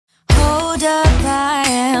Hold up, I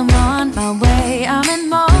am on my way, I'm in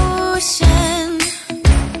motion.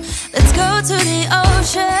 Let's go to the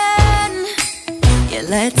ocean. Yeah,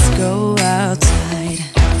 let's go outside.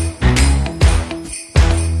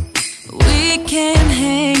 We can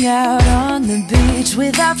hang out on the beach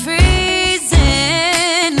without freezing.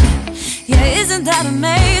 Yeah, isn't that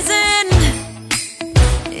amazing?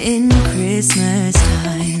 In Christmas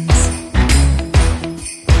times,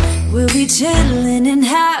 we'll be chilling and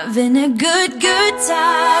having a good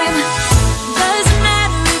time. Doesn't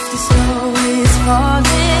matter if the snow is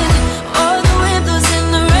falling or the wind blows and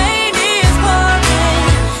the rain is pouring.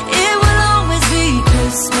 It will always be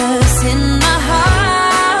Christmas in my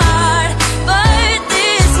heart. But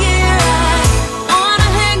this year I wanna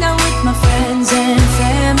hang out with my friends and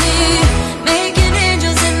family, making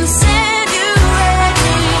angels in the sand. You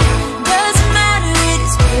ready? Doesn't matter, it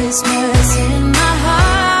is Christmas in my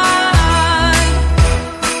heart.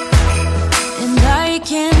 And I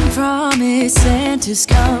can promise Santa's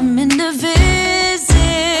coming to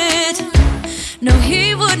visit. No,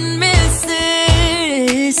 he wouldn't miss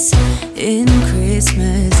this in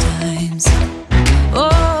Christmas times.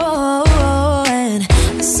 Oh, and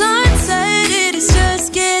the sun said it is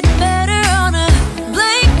just getting better on a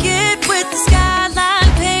blanket with the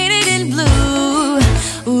skyline painted in blue.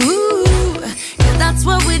 Ooh, yeah, that's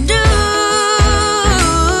what we do.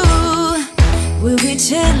 We'll be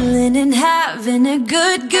chilling and having a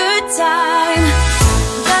good time.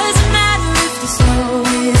 Doesn't matter if the snow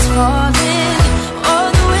is falling or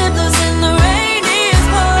the wind blows and the rain is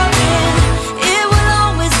pouring. It will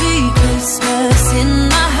always be Christmas in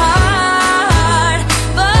my heart.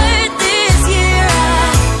 But this year I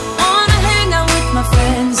wanna hang out with my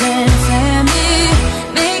friends and family,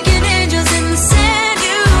 making angels in the sand.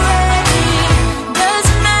 You ready?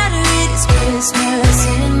 Doesn't matter, it is Christmas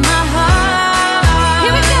in my heart.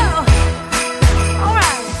 Here we go. All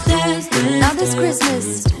right. Dance, dance, now this Christmas,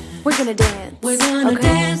 we're gonna dance. We're gonna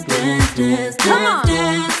dance, dance, dance, come on,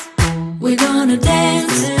 dance. We're gonna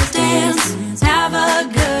dance, dance, have a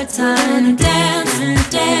good time. Dance,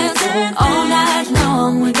 dance, all night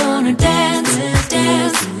long. We're gonna dance,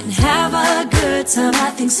 dance, and have a good time.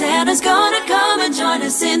 I think Santa's gonna come and join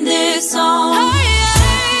us in this song.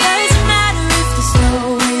 Doesn't matter if the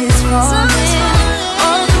snow is falling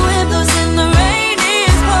or the wind blows and the rain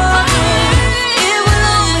is pouring. It will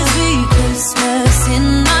always be Christmas in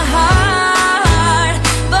my heart.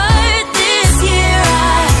 But this year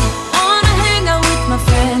I wanna hang out with my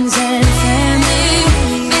friends and family,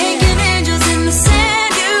 making angels in the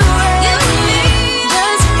sand. You ready?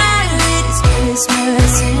 Doesn't matter, it is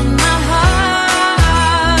Christmas in my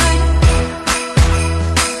heart.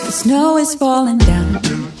 The snow is falling down.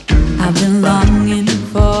 I've been longing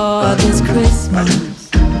for this Christmas,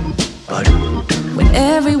 when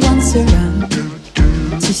everyone's around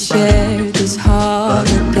to share this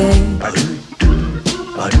holiday.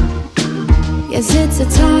 Yes, it's a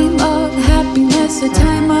time of happiness, a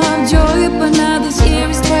time of joy. But now this year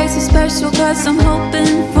is twice as special, 'cause I'm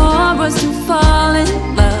hoping for us to fall in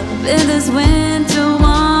love in this winter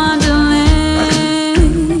wonderland.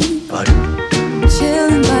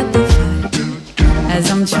 Chilling by the fire as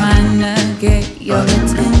I'm trying to get your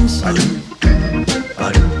attention,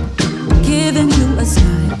 giving you a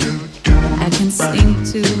smile. I can seem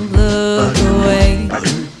to look away.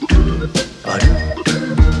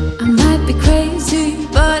 I might be crazy,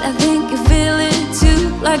 but I think you feel it too.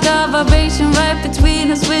 Like a vibration right between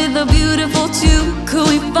us with a beautiful two. Could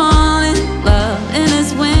we fall in love in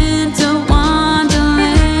this winter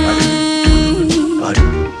wonderland?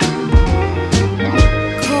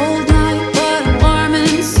 Cold night, but warm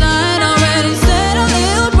inside. Already said a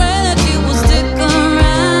little prayer that you will stick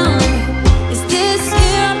around. Is this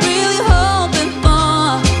year I'm really hoping for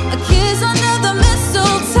a kiss under the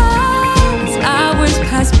mistletoe? As hours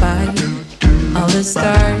pass by, all the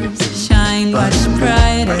stars shine much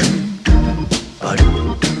brighter.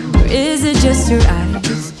 Or is it just your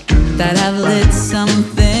eyes that have lit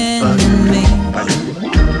something in me?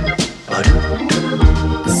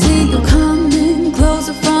 I see you coming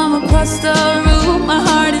closer from across the room. My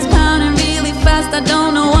heart is pounding really fast, I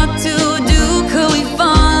don't know what to do. Could we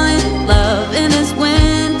fall in love in this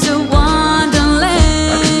winter wonderland?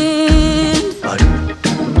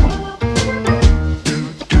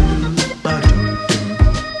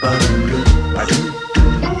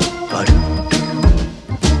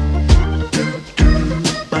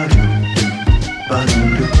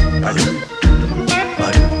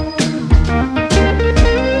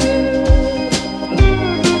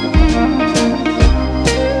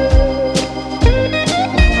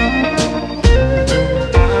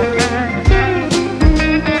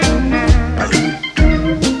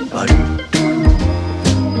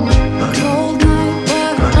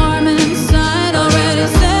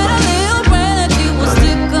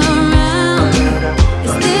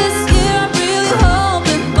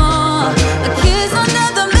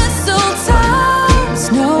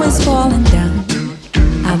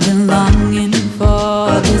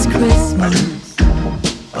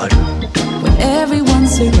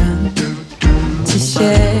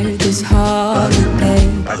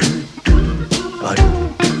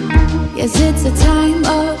 'cause it's a time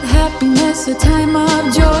of happiness, a time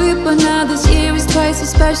of joy. But now this year is twice as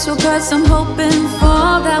special, 'cause I'm hoping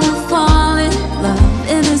for that we'll fall in love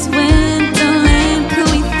in this winterland. Could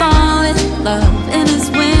we fall in love in this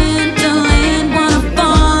winterland? Wanna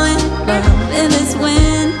fall in love in this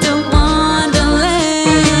winter wonderland.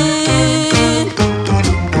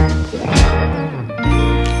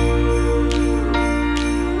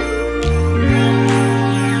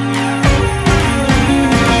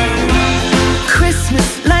 Christmas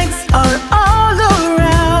lights are all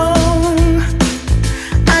around.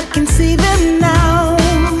 I can see them now.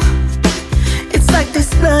 It's like they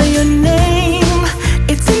spell your name.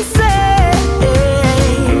 It's insane.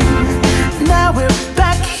 Now we're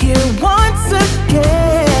back here once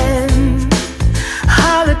again.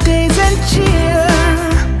 Holidays and cheer.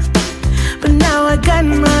 But now I got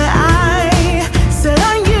my eye set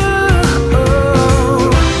on you.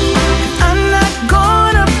 I'm not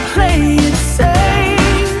gonna play it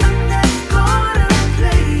safe.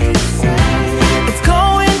 It's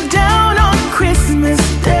going down on Christmas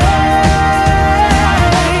Day.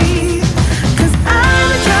 'Cause I've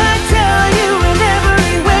been trying to tell you in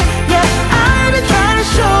every way. Yeah, I've been trying to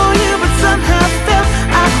show you, but somehow felt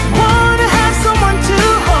I wanna have someone to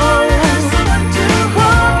hold.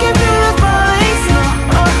 Walking through the falling snow.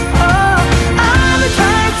 I've been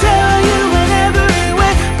trying to tell you in every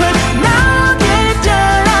way, but now I'll get it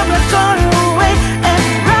done. I'm not gonna wait and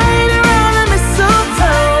right around the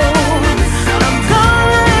mistletoe. I'm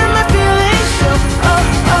gonna let my feelings show.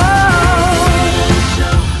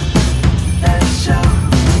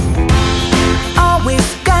 Always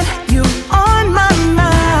got you on my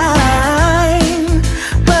mind,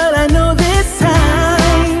 but I know this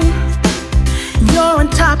time you're on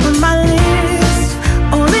top of my list.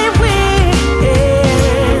 Only wish.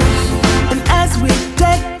 And as we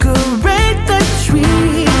decorate the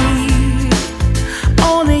tree,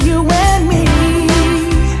 only you and me,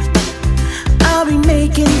 I'll be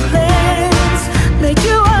making plans, make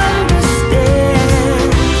you understand.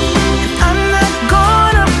 I'm not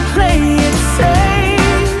gonna play it safe.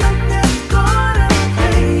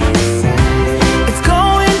 It's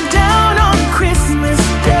going down on Christmas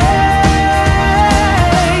Day.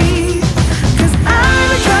 'Cause I've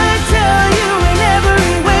been trying to tell you in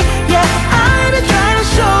every way. Yeah, I've been trying to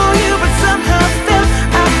show you, but somehow felt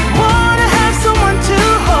I wanna have someone to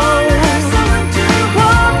hold.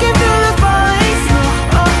 Walking through the falling snow.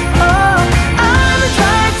 I've been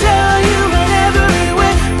trying to tell you in every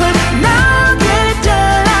way, but now I'll get it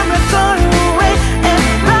done. I'm not gonna wait and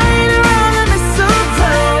right around the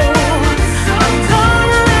mistletoe. I'm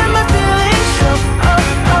gonna let my feelings show.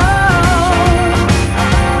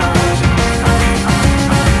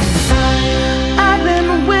 I've been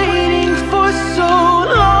waiting for so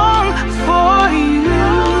long for you,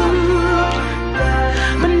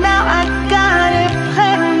 but now I got it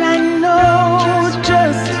planned. I know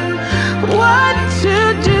just what to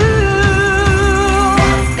do.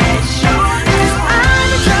 'Cause I've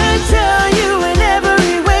been trying to tell you in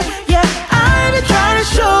every way. Yeah, I've been trying to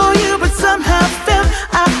show you, but somehow felt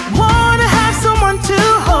I wanna have someone to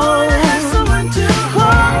hold.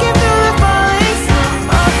 Walking through the falling snow.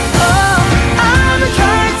 I've been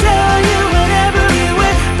trying to tell you in every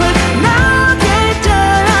way, but now I'll get it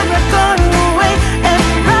done. I'm not gonna wait and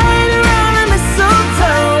right around the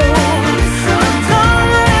mistletoe. I'm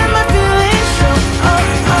gonna let my feelings show. I'm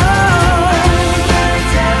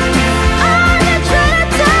trying to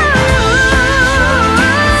tell you.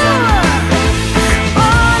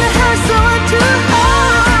 Wanna have someone to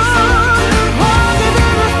hold. Walking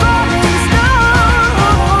through the falling snow.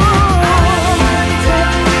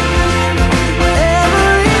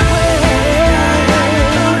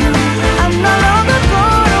 I'm no longer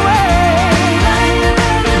going away.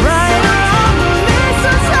 Right around the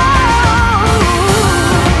mistletoe.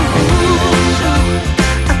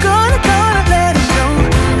 I'm gonna let it show.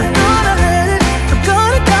 I'm gonna let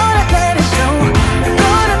it show. I'm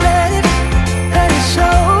gonna let it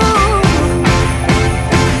show.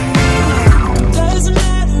 Doesn't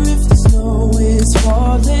matter if the snow is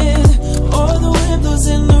falling or the wind blows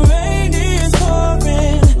and the rain is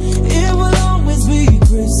pouring. It will always be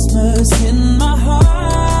Christmas in my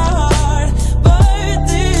heart. But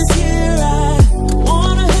this year I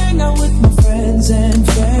wanna hang out with my friends and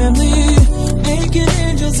family, making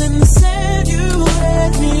angels in the sand, you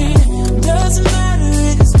and me. Doesn't matter,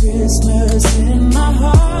 it's Christmas in my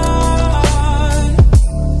heart.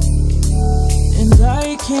 And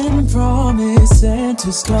I can promise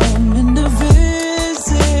Santa's coming to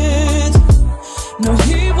visit. No,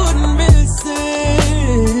 he wouldn't miss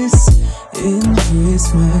this in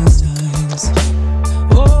Christmas times.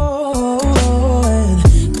 Oh,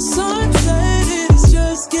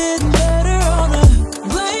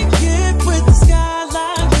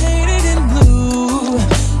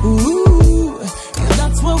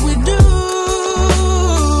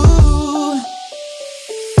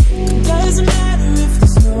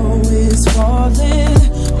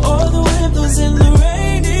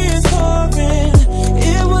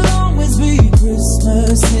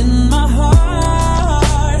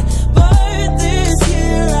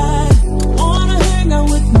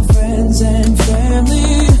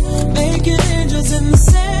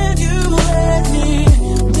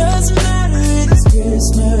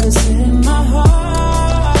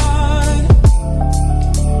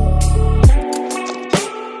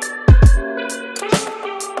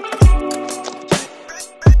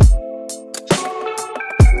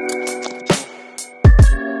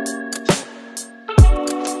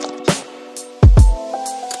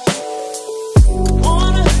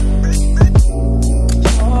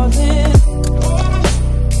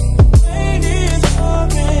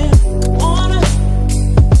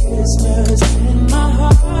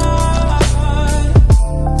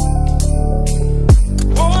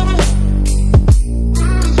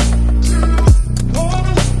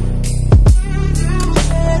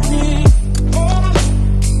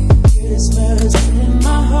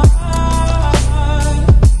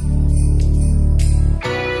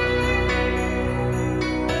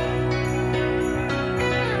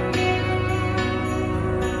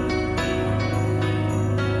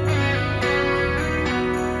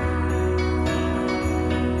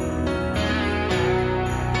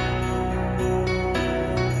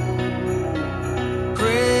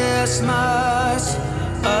 Christmas,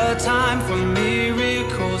 a time for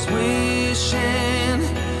miracles, wishing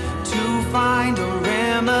to find a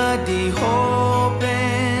remedy,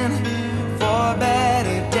 hoping for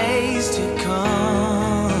better days to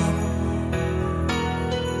come.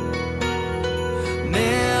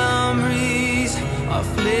 Memories of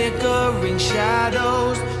flickering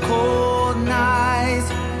shadows, cold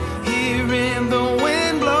nights, hearing the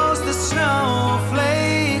wind blows the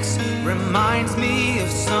snowflakes, reminds me of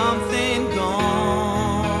something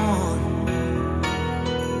gone.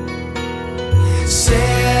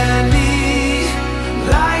 Send me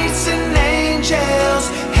lights and angels,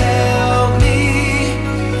 help me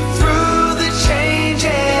through the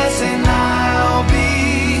changes, and I'll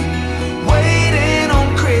be waiting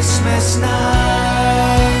on Christmas night.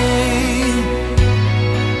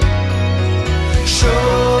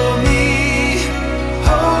 Show me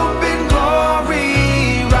hope and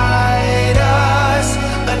glory, write us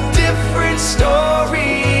a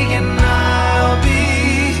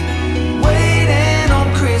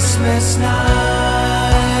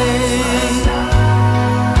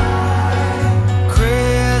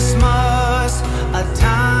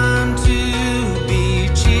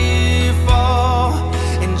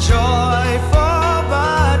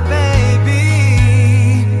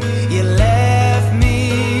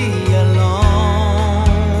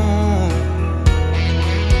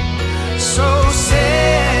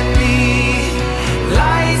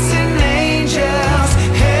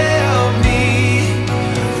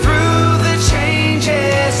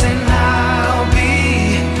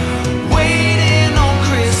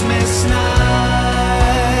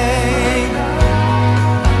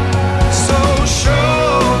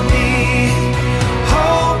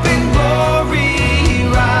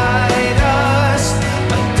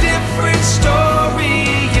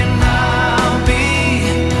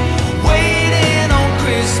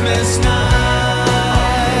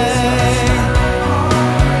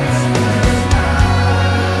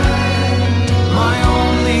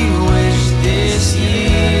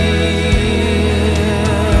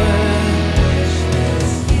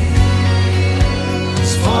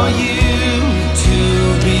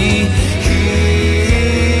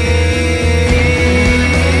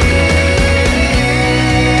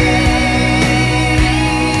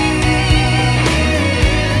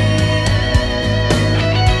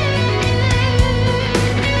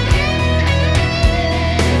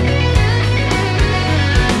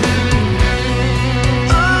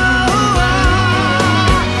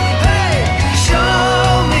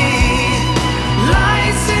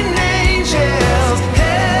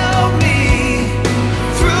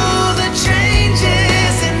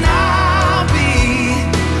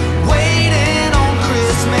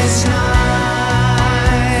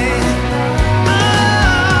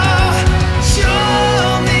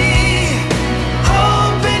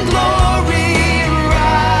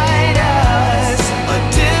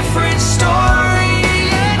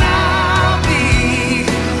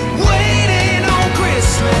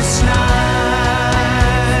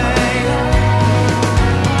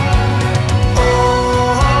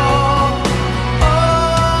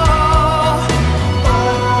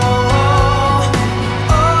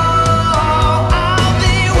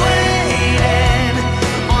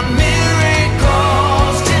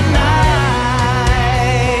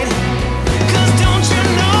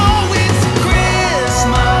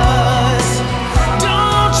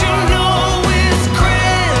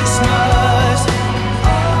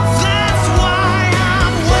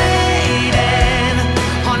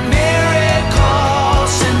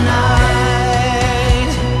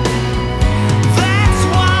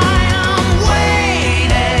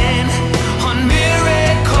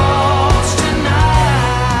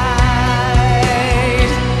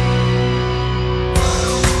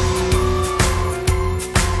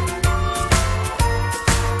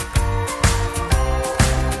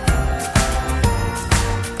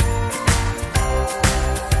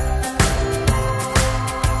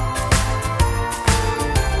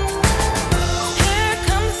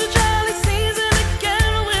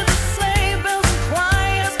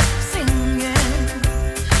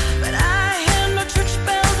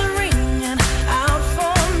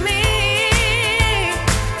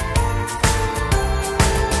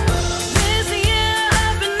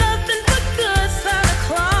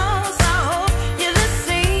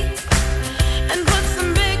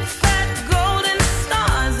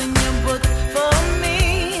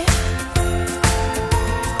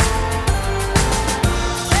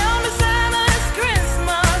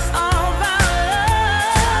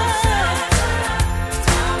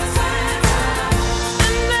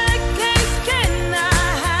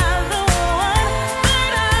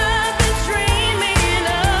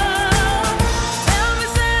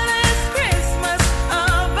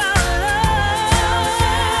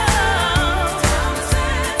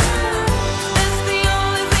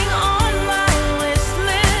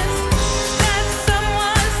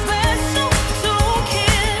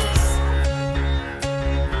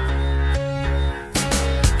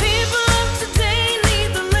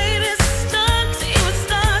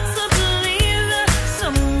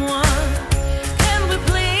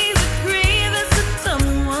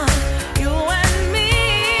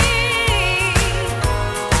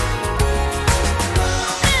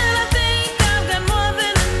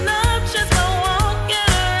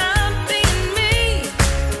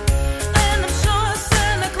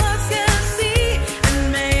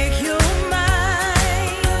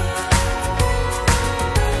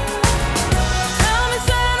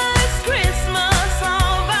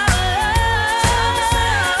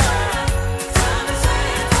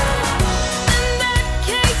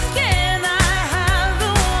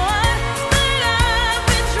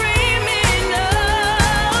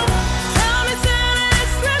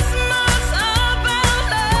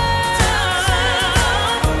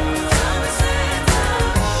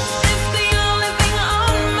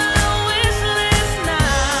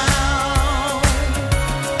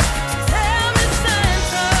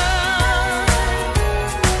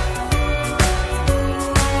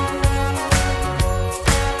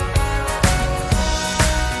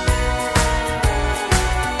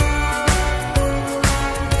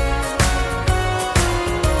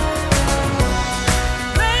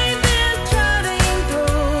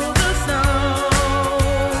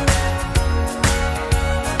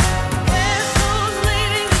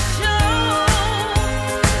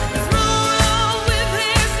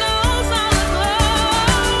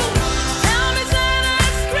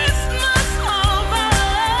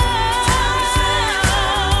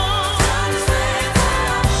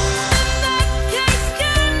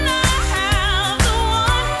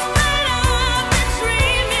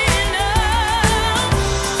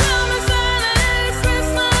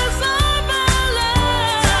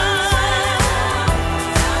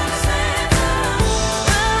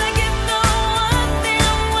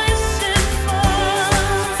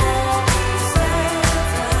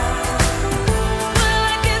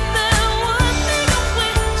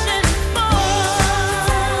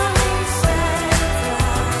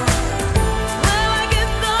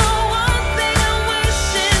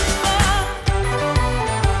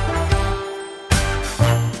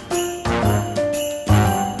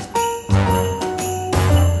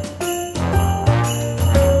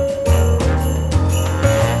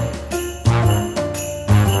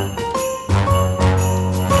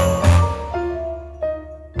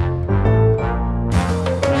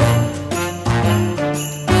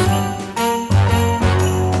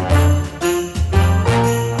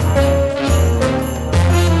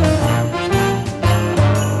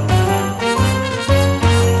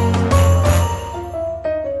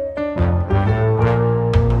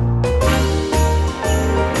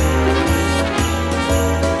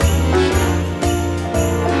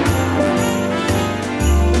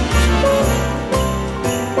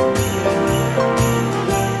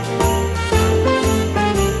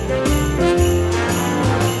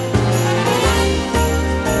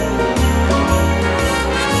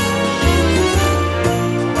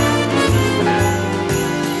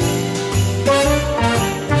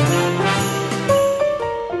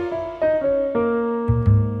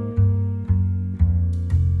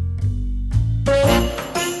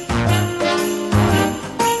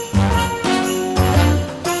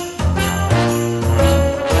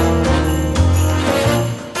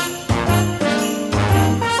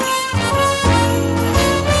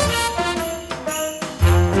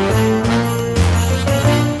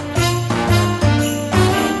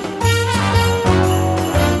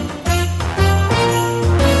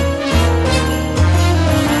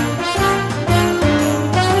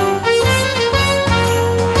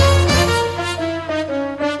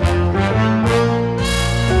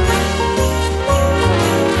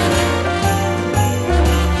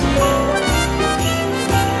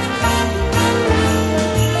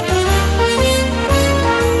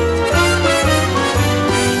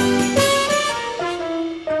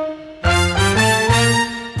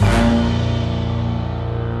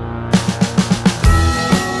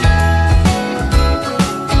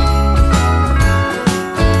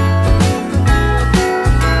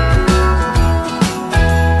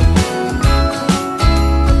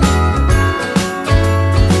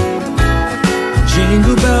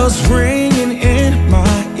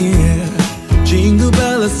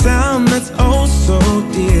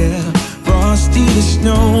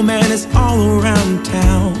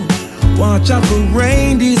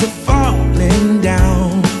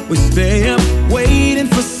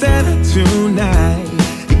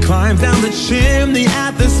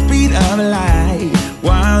at the speed of light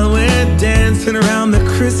while we're dancing around the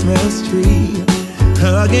Christmas tree,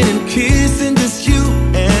 hugging and kissing, just you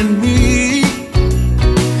and me.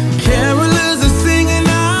 Carolers are singing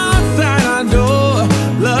outside our door,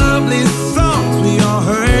 lovely songs we all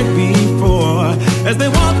heard before, as they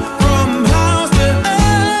walk from house to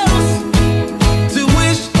house to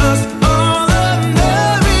wish us all a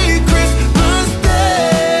Merry Christmas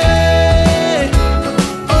Day.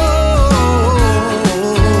 Oh,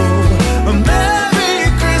 a Merry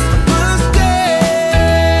Christmas Day.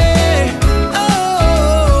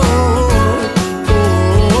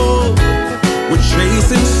 We're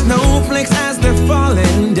chasing snowflakes as they're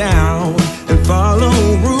falling down, and follow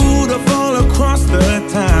Rudolph all across the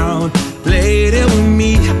town. Later we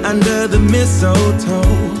meet under the mistletoe,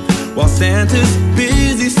 while Santa's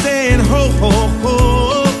busy saying ho ho ho.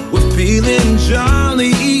 We're feeling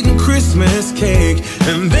jolly, eating Christmas cake,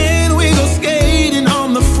 and then we go skating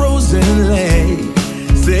on the frozen lake,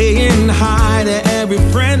 saying hi to every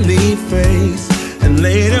friendly face, and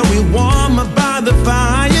later we warm up by the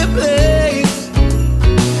fireplace.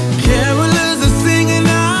 Carolers are singing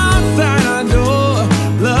outside our door,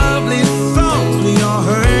 lovely songs we all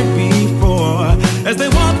heard before, as they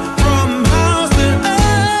walk from house to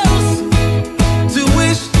house to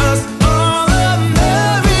wish us all a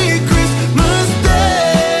Merry Christmas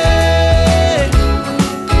Day.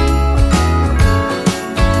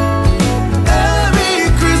 Merry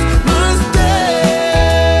Christmas Day.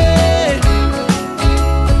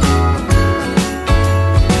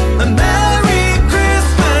 A Merry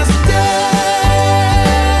Christmas Day.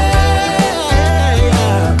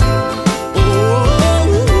 Oh,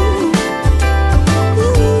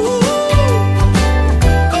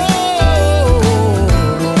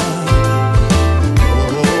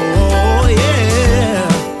 oh, yeah.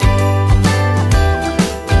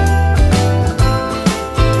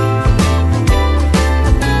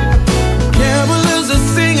 Carolers are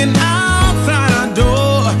singing outside our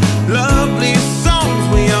door, lovely songs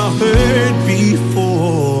we all heard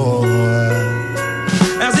before,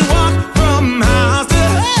 as we walk from house to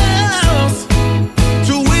house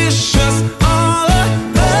to wish us all a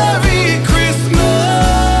Merry Christmas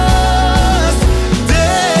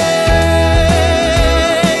Day.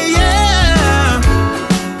 Yeah,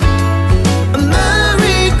 a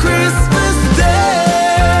Merry Christmas Day.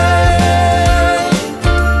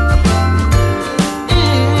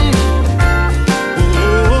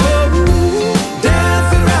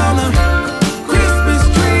 Dancing around the Christmas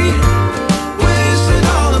tree, wishing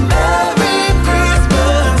all a Merry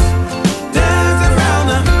Christmas. Dancing around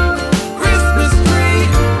the Christmas tree,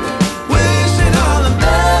 wishing all a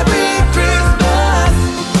Merry Christmas.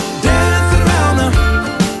 Dancing around the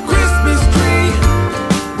Christmas tree,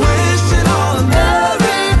 wishing all a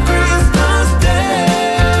Merry Christmas Day.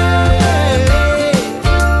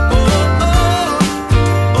 Oh, oh,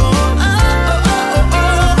 oh, oh, oh, oh.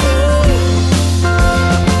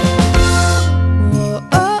 Oh,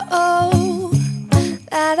 oh, oh,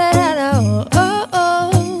 la da da da, oh, oh,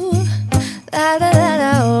 la da da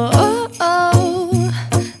da, oh, oh,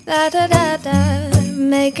 la da da da,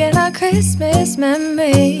 making our Christmas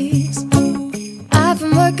memories. I've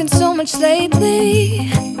been working so much lately,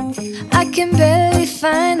 I can barely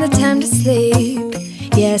find the time to sleep.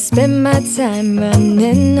 Yeah, I spend my time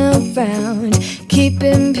running around,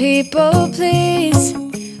 keeping people pleased.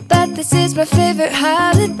 But this is my favorite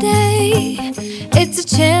holiday, it's a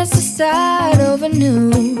chance to start over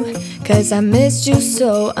new. Cause I missed you,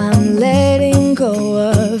 so I'm letting go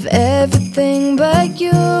of everything but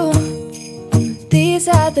you. These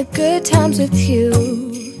are the good times with you.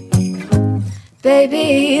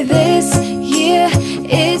 Baby, this year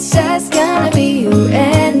it's just gonna be you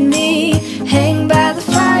and me. Hang by the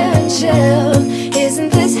fire and chill.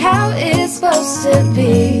 Isn't this how it's supposed to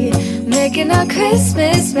be? Making our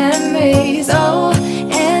Christmas memories. Oh,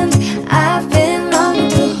 and I've been longing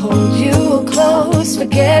to hold you close.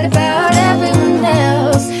 Forget about everyone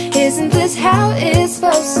else. Isn't this how it's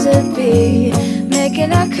supposed to be?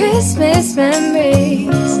 Making our Christmas memories.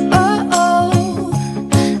 Oh, oh,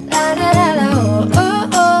 la da da da, oh,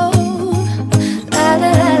 oh, la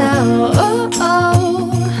da da da, oh,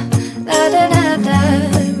 oh, la da da da,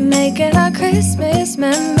 making our Christmas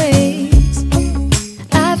memories.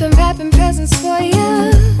 I've been wrapping presents for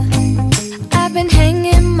you, I've been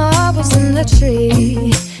hanging marbles in the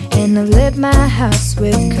tree, and I've lit my house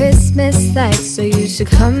with Christmas lights, so you should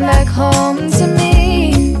come back home to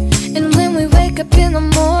me. And when we wake up in the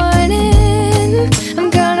morning, I'm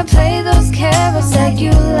gonna play those carols that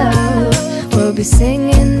you love. We're we'll be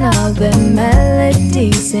singing all the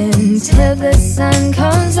melodies until the sun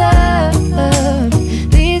comes up.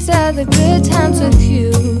 These are the good times with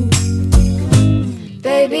you.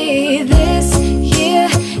 Baby, this year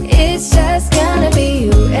it's just gonna be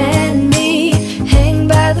you and me. Hang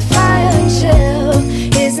by the fire and chill.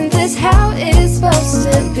 Isn't this how it's supposed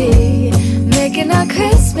to be? Making our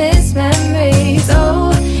Christmas memories.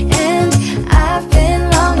 Oh, and I've been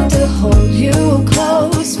longing to hold you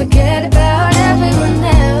close. Forget about everyone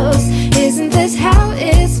else. Isn't this how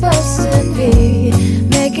it's supposed to be?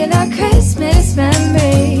 Making our Christmas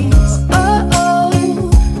memories. Oh, oh,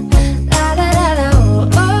 la da da da, oh,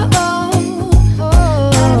 oh, oh,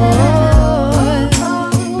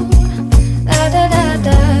 la da da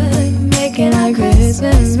da, making our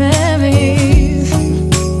Christmas memories.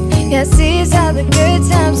 Yes, these are the good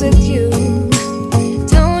times with you.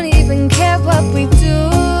 Don't even care what we do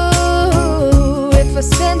if I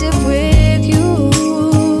spend it with you.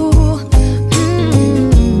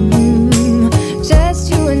 Just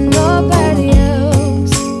you and nobody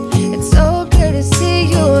else. It's so good to see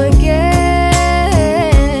you again,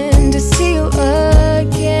 to see you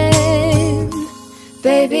again.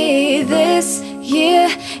 Baby, this year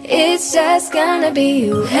it's just gonna be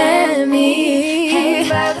you and me. Hang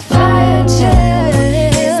by the fire and chill.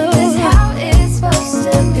 Isn't this how it's supposed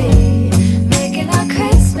to be? Making our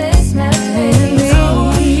Christmas memories.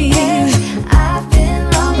 Oh, yeah. I've been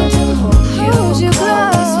longing to hold you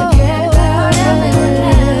close. Forget about everyone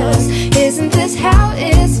else. Isn't this how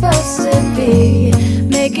it's supposed to be?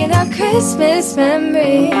 Making our Christmas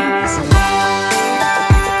memories.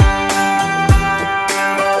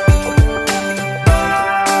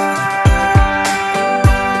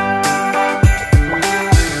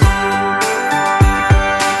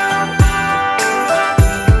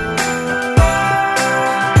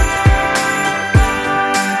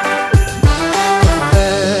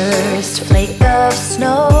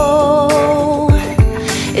 Snow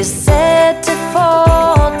is set to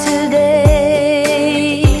fall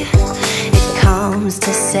today. It comes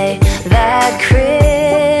to say that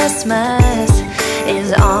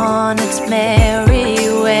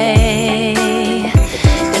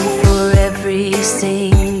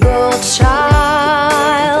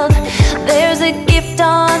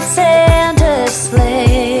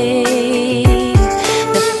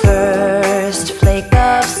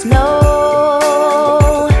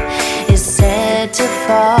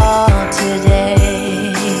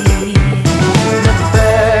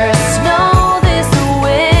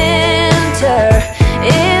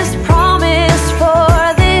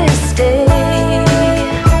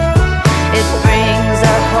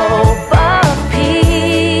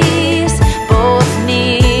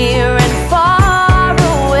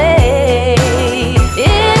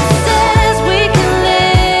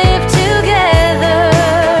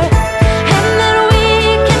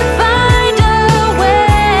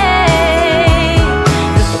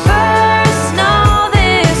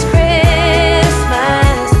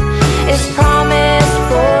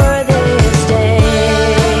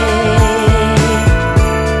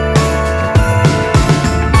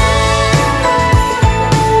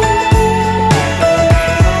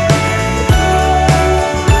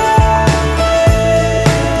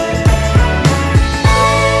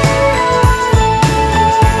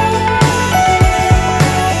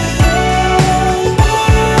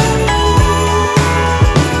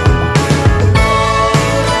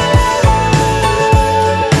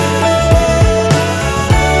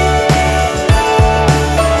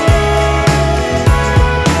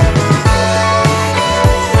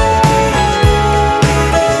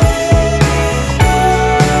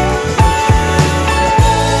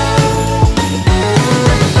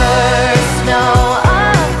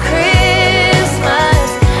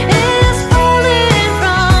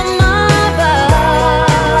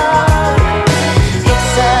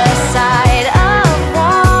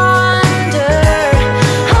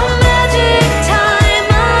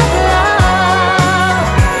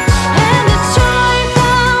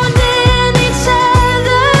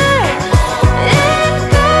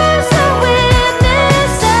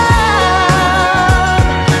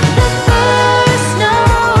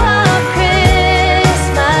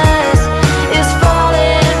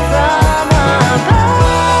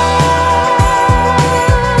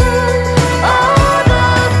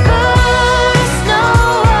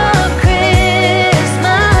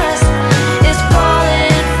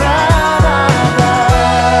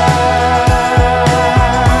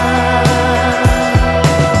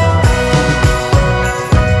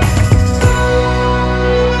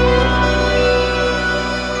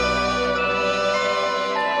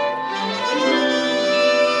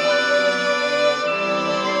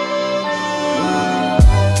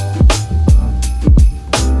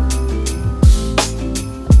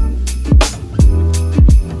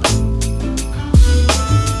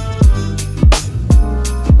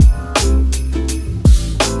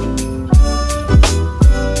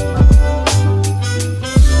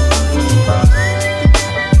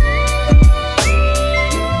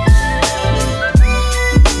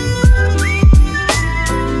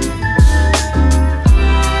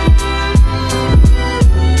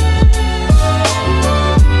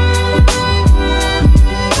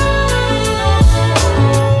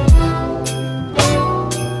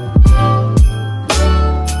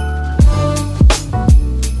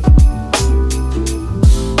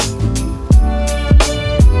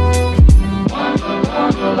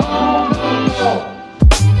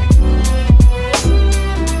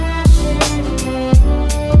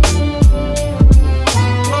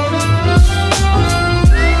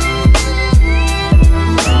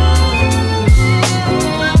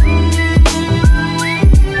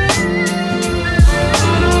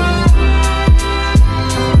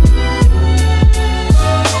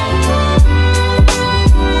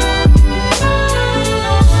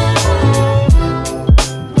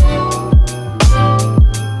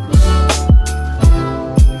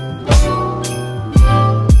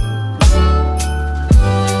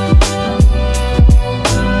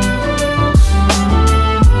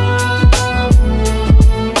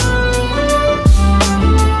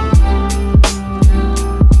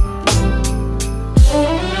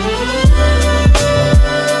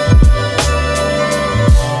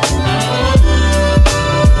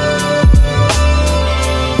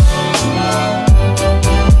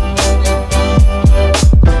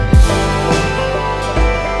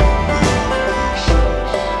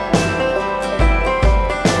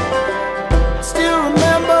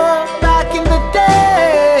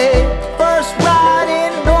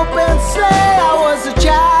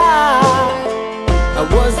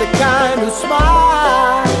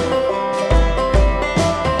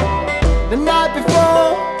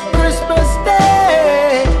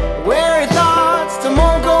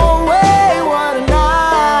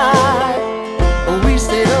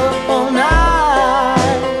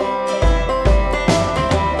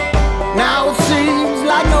Now it seems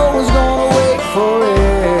like no one's gonna wait for it.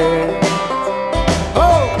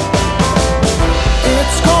 Oh,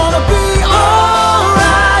 it's gonna be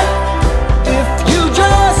alright if you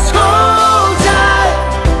just hold tight.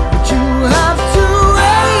 But you have to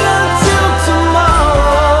wait until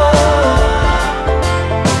tomorrow.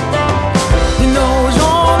 You know he's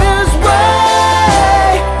on his way,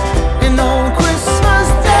 and on Christmas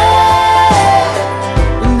Day,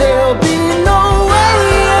 and there'll be no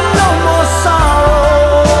worry and no more sorrow.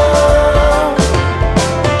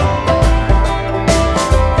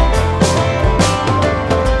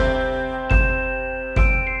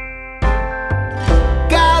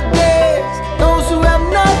 God bless those who have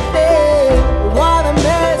nothing. What a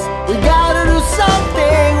mess. We gotta do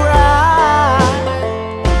something right.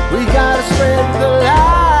 We gotta spread the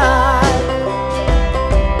light.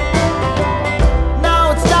 Now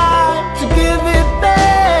it's time to give it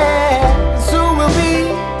back. So we'll be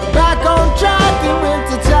back on track in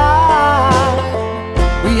winter time.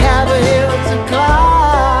 We have a hill to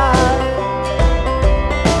climb,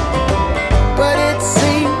 but it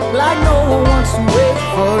seems like no one wants to wait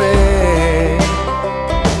for it.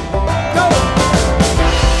 Go!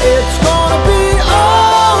 It's gonna be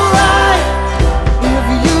alright if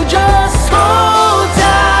you just hold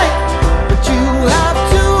tight. But you have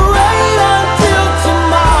to wait until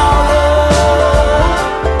tomorrow.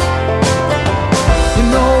 You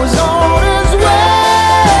know he's on his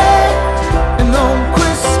way, and on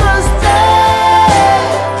Christmas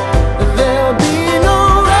Day, there'll be no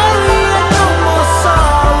worry and no more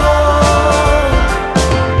sorrow.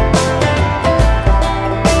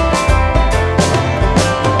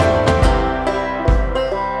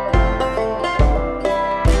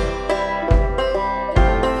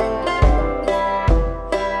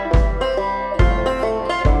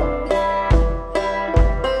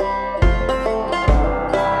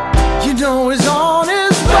 You know he's on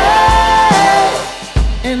his way,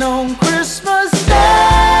 and on Christmas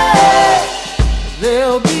Day,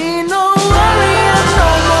 there'll be no worry and no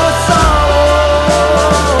more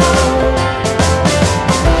sorrow.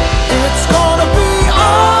 It's gonna be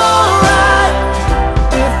alright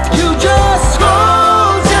if you just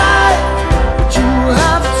hold tight. But you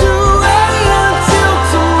have to wait until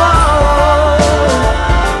tomorrow.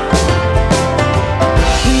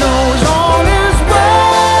 You know he's on his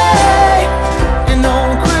way, and on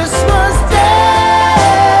Christmas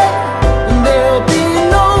Day, and there'll be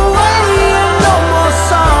no worry and no more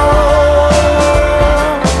sorrow.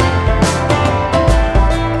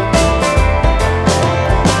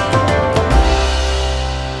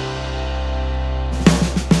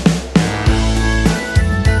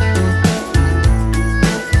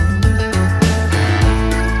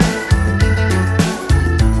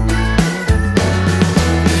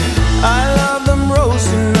 I love them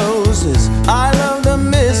rosy noses, I love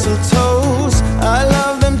them mistletoes, I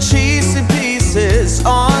love them cheesy pieces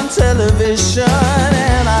on television,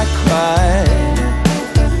 and I cry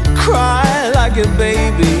like a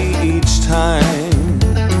baby each time.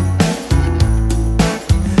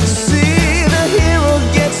 See, the hero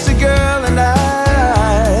gets the girl, and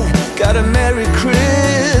I got a Merry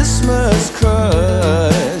Christmas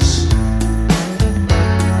crush.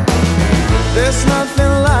 There's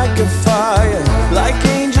nothing like a fire, like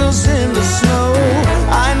angels in the snow.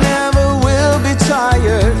 I never will be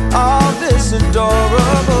tired of this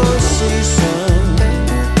adorable season.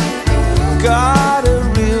 Got a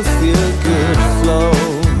real feel-good flow.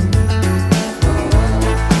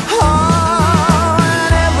 Oh,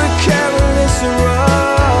 and every carol is a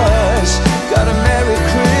rush. Got a Merry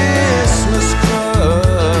Christmas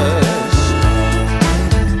crush.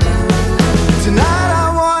 Tonight I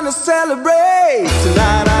wanna celebrate.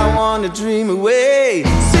 Tonight I wanna dream away.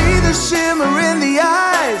 See the shimmer in the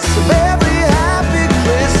eyes of every happy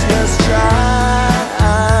Christmas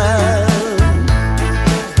child.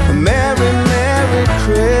 A Merry, Merry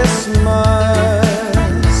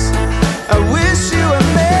Christmas. I wish you a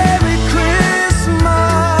Merry Christmas.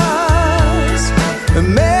 A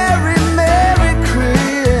Merry, Merry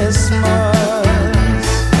Christmas.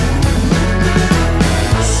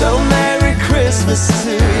 So Merry Christmas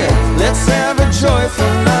to you. Let's have a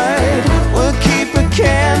joyful night. We'll keep a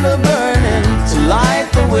candle burning to light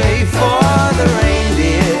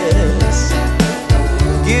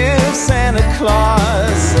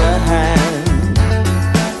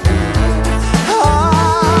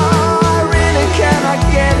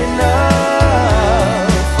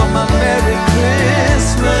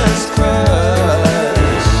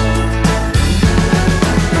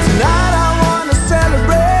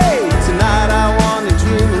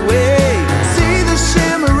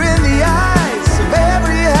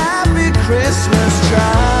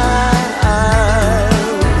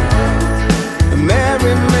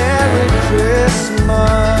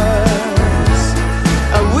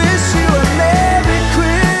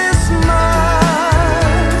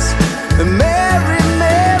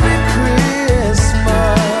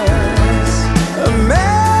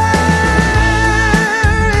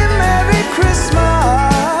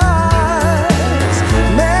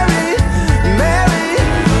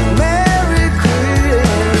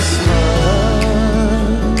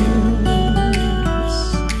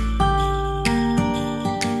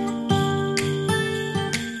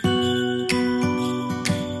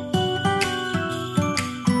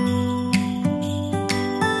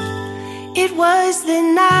It was the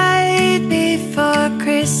night before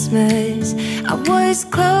Christmas. I was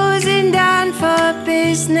closing down for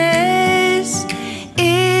business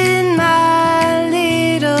in my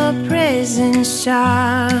little present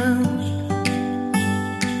shop,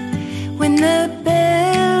 when the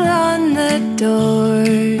bell on the door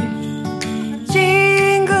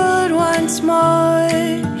jingled once more,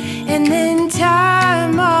 and then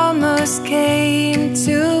time almost came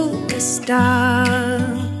to a stop.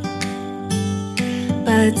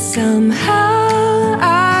 But somehow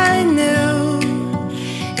I knew,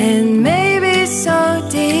 and maybe so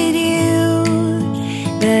did you,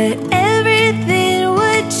 that everything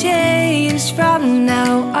would change from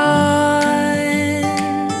now on.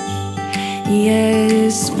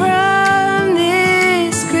 Yes, from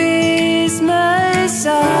this Christmas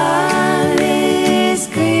on, this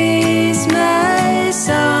Christmas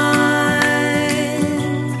on.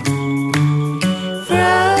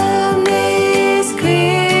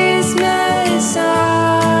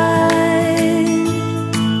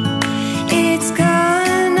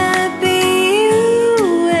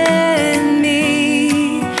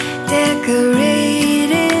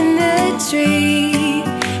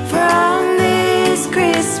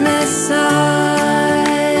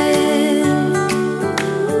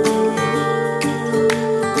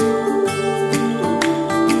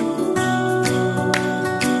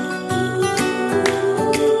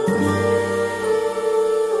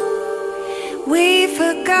 We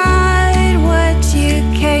forgot what you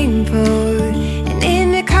came for, and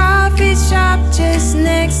in the coffee shop just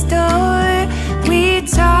next door, we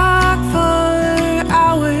talked for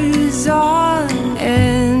hours on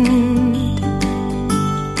end.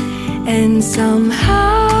 And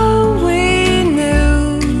somehow we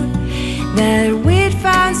knew that we'd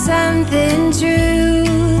found something true,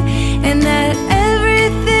 and that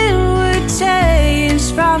everything would change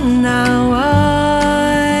from now on.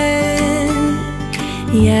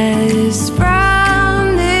 Yes,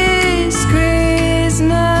 from this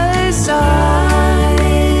Christmas on,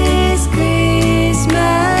 this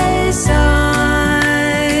Christmas on.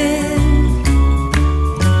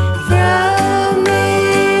 From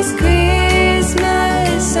this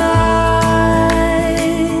Christmas on,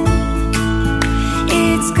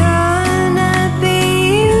 it's gonna be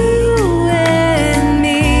you and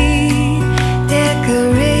me,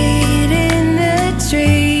 decorating the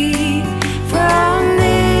tree. From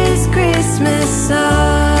this Christmas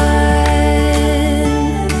on.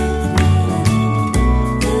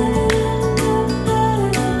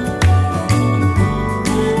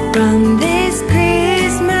 From this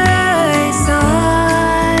Christmas on.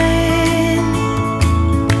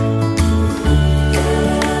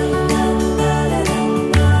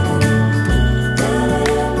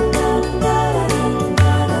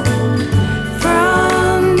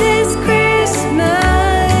 From this Christmas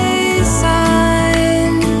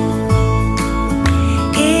on,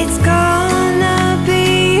 it's gonna be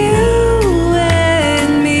you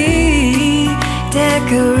and me,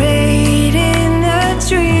 decorating the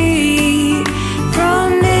tree.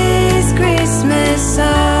 From this Christmas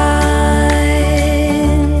on,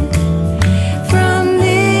 from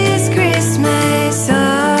this Christmas on.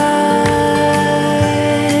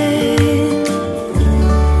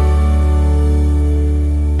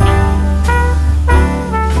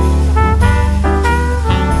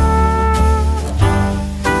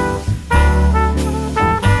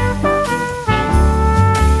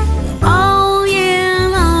 All year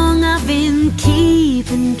long I've been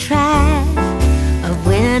keeping track of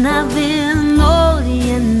when I've been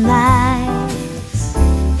naughty and nice.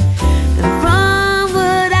 And from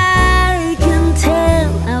what I can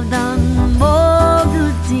tell, I've done more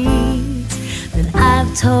good deeds than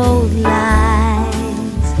I've told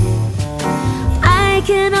lies. I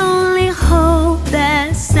can only hope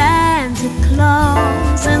that Santa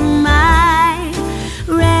Claus and my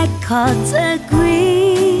records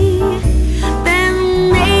agree. Then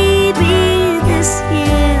maybe this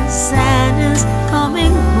year Santa's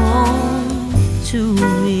coming home to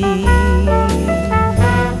me.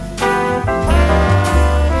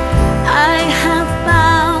 I have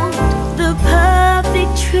found the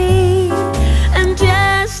perfect tree and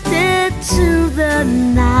dressed it to the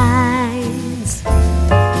nines.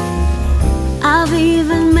 I've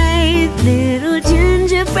even made little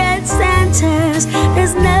gingerbread Santas.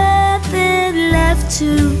 There's nothing left to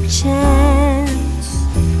chance.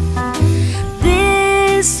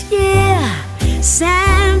 This year,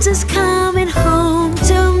 Santa's coming home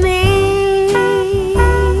to me.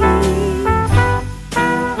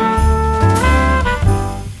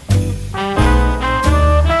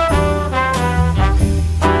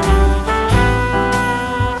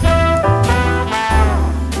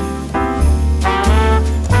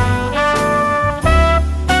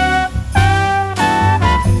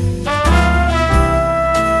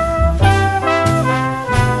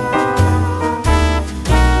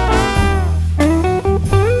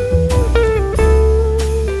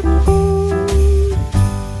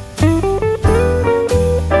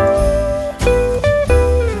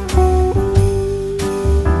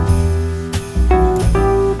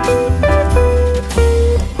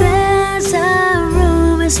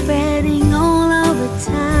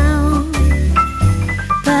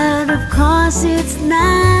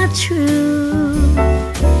 true.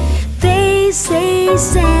 They say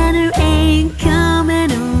Santa ain't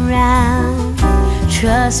coming around.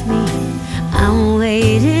 Trust me, I'm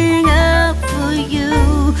waiting up for you.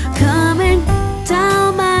 Coming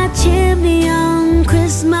down my chimney on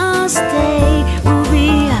Christmas Day. We'll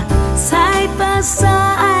be side by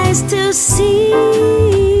side to see.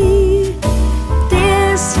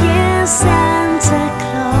 This year Santa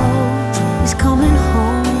Claus is coming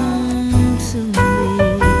home to me.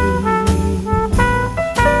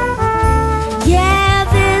 Yeah,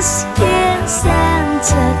 this year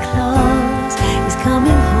Santa Claus is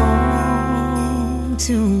coming home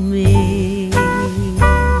to me.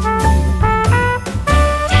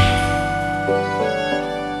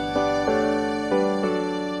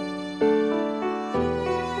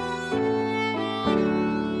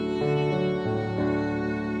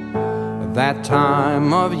 That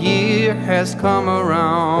time of year has come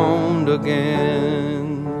around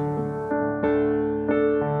again.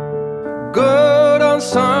 Good on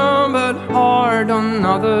some but hard on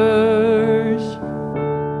others.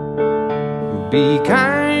 Be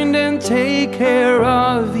kind and take care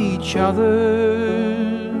of each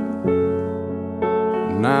other.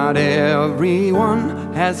 Not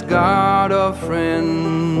everyone has got a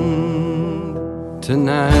friend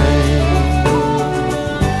tonight.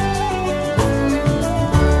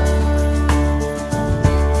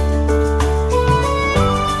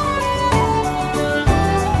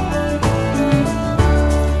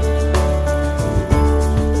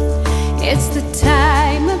 It's the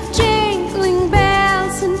time of jingling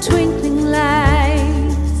bells and twinkling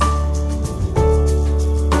lights.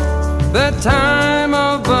 The time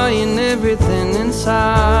of buying everything in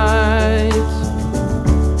sight.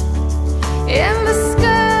 In the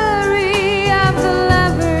scurry of the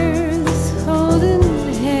lovers holding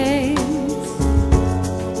hands.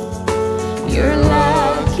 You're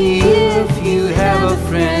lucky if you have a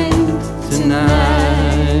friend tonight.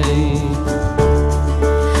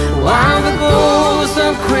 While the ghost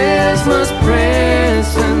of Christmas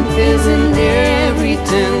present is in every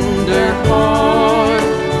tender heart,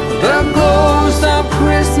 the ghost of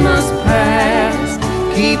Christmas past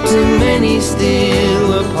keep too many still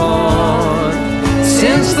apart.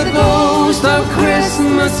 Since the ghost of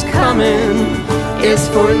Christmas coming is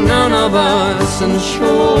for none of us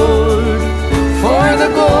insured, for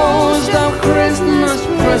the ghost of Christmas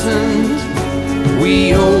present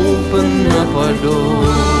we open up our door.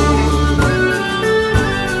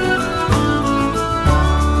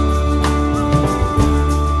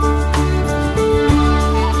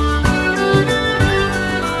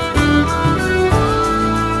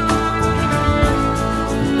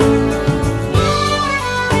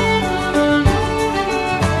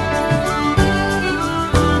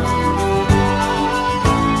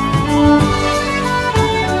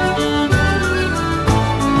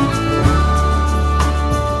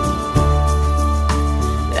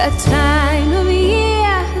 That time of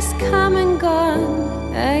year has come and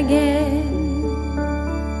gone again.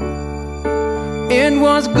 It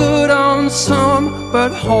was good on some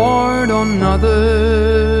but hard on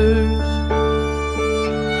others.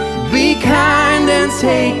 Be kind and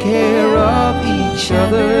take care of each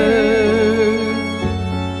other.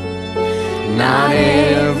 Not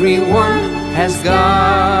everyone has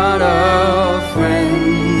got a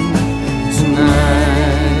friend tonight.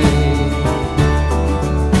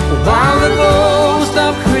 While the ghost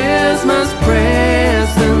of Christmas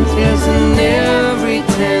present is in every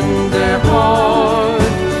tender heart,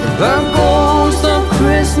 the ghost of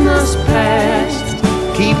Christmas past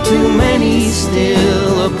keep too many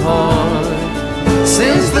still apart.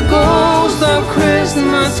 Since the ghost of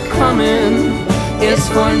Christmas coming is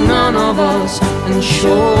for none of us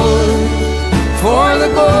insured, for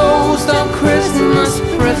the ghost of Christmas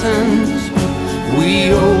present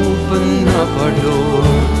we open up our door.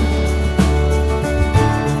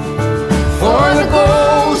 For the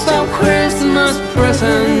ghost of Christmas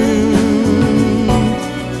present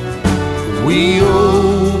we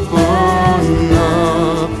open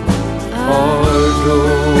up our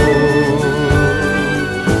door.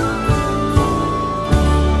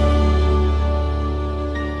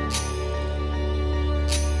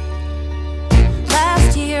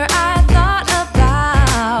 Last year I thought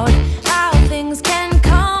about how things can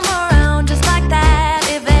come around just like that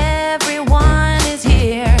if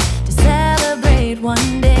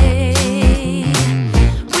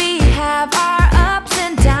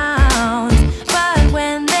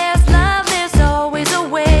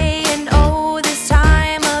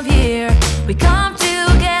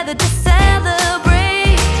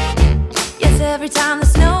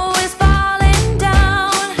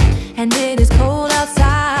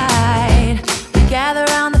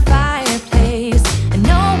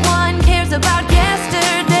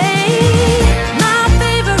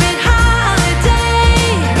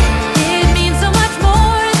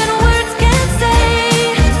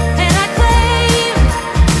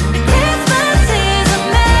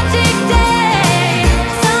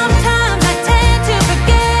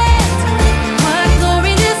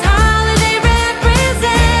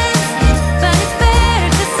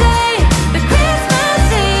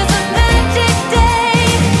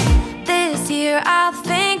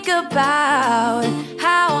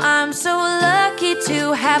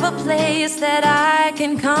have a place that I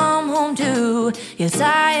can come home to. Yes,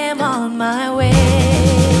 I am on my way.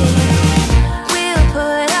 We'll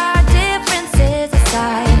put our differences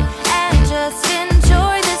aside and just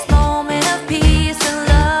enjoy this moment of peace and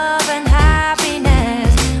love and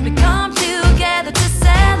happiness. We come together to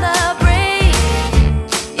celebrate.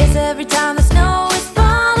 Yes, every time the snow is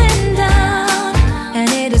falling down and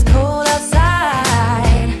it is cold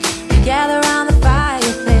outside, we gather around the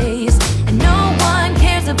fireplace and no one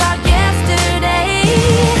cares about yesterday.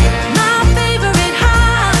 My favorite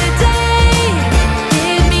holiday,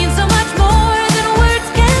 it means so much more than words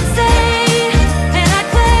can say. And I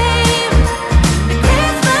claim that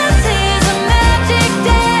Christmas is a magic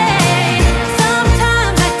day.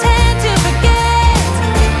 Sometimes I tend to forget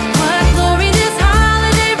what glory this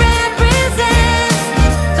holiday represents,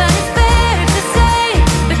 but it's fair to say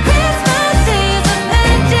that Christmas is a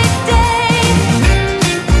magic day.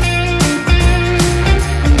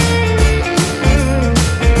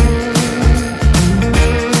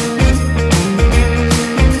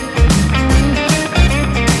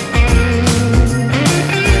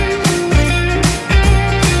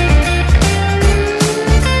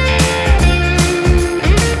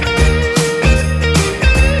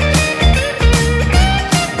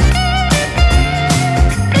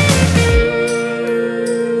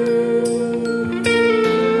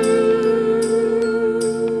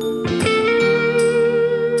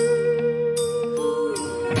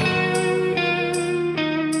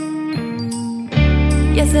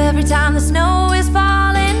 Yes, every time the snow is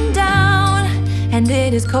falling down and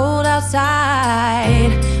it is cold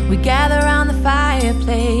outside, we gather around the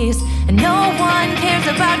fireplace and no one cares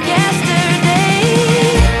about yesterday.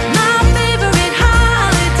 My favorite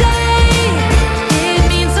holiday, it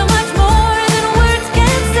means so much more than words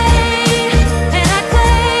can say. And I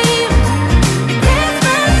claim that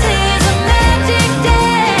Christmas is a magic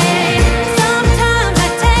day. Sometimes I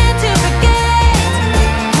tend to forget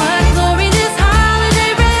what glory this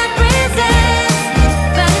holiday represents,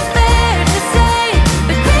 but it's fair to say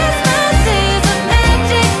that Christmas is a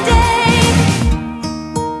magic day.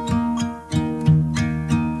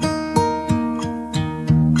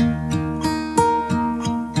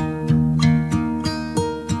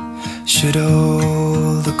 Should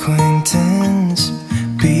old acquaintance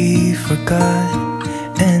be forgot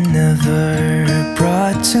and never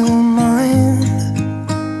brought to mind?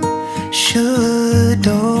 Should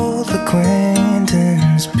old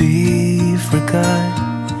acquaintance be forgot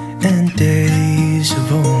and days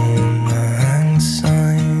of old lang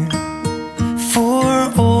syne?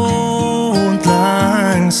 For old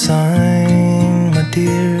lang syne, my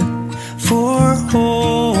dear, for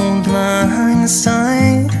old lang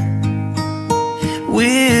syne,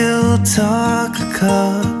 we'll talk a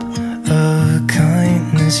cup of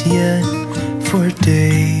kindness yet for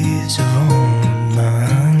days of old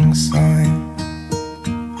lang syne.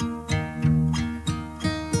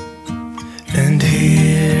 And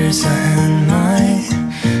here's a hand, my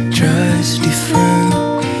trusty friend,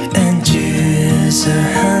 and here's a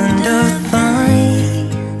hand